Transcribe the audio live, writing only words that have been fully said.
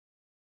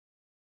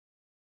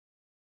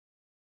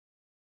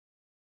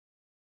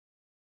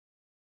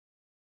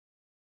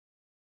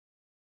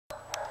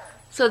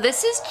So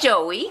this is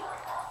Joey.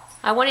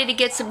 I wanted to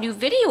get some new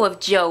video of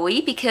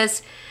Joey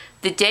because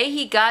the day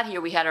he got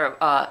here we had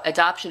our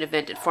adoption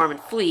event at Farm and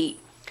Fleet.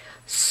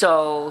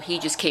 So he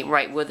just came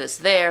right with us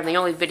there. And the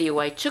only video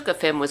I took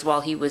of him was while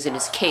he was in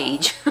his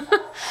cage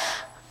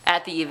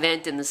at the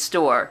event in the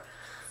store.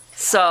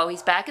 So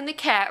he's back in the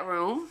cat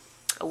room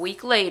a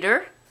week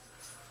later.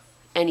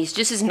 And he's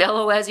just as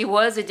mellow as he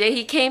was the day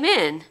he came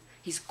in.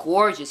 He's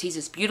gorgeous. He's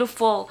this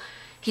beautiful.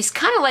 He's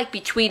kind of like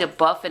between a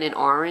buff and an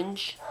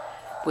orange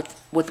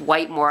with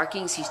white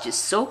markings. He's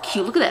just so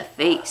cute. Look at that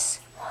face.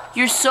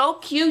 You're so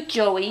cute,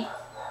 Joey.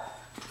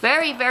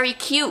 Very, very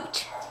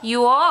cute.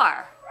 You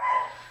are.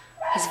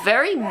 He's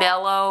very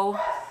mellow.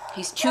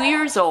 He's 2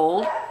 years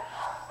old.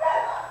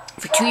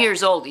 For 2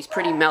 years old, he's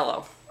pretty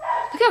mellow.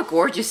 Look how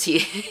gorgeous he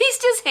is. He's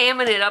just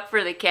hamming it up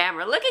for the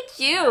camera. Look at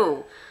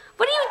you.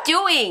 What are you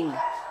doing?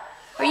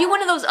 Are you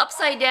one of those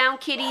upside down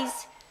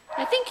kitties?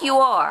 I think you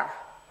are.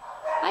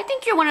 I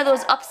think you're one of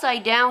those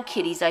upside down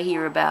kitties I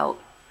hear about.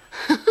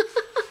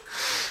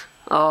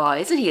 Oh,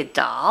 isn't he a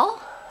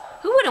doll?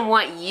 Who wouldn't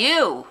want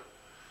you?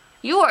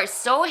 You are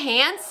so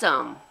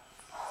handsome.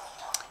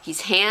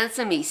 He's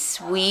handsome, he's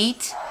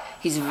sweet,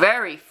 he's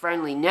very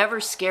friendly, never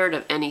scared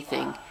of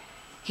anything.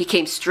 He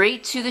came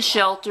straight to the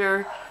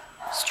shelter,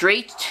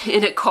 straight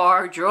in a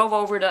car, drove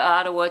over to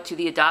Ottawa to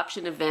the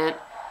adoption event,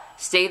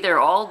 stayed there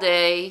all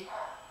day,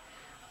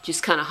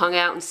 just kind of hung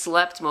out and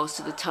slept most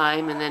of the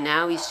time, and then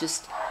now he's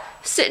just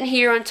sitting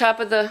here on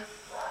top of the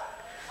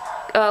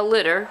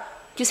litter,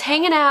 just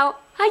hanging out.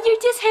 Oh,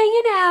 you're just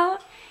hanging out.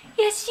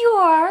 Yes, you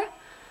are.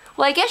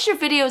 Well, I guess your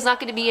video is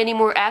not going to be any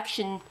more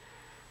action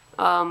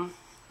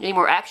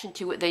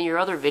to it than your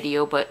other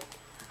video, but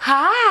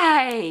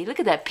hi! Look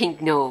at that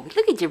pink nose.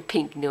 Look at your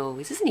pink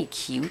nose. Isn't he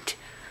cute?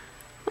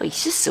 Oh,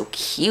 he's just so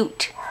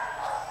cute.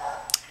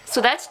 So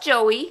that's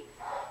Joey.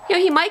 You know,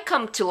 he might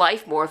come to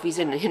life more if he's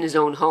in his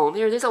own home.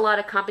 There's a lot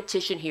of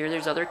competition here.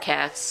 There's other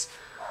cats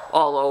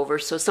all over,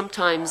 so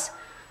sometimes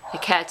the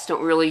cats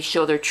don't really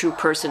show their true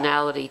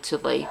personality till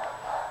they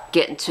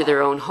get into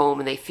their own home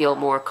and they feel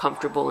more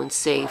comfortable and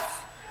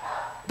safe.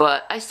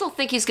 But I still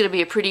think he's going to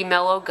be a pretty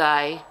mellow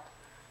guy.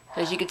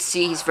 As you can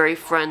see, he's very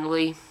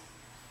friendly,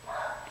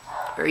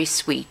 very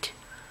sweet.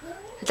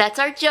 That's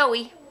our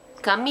Joey.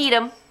 Come meet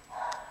him.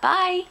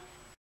 Bye.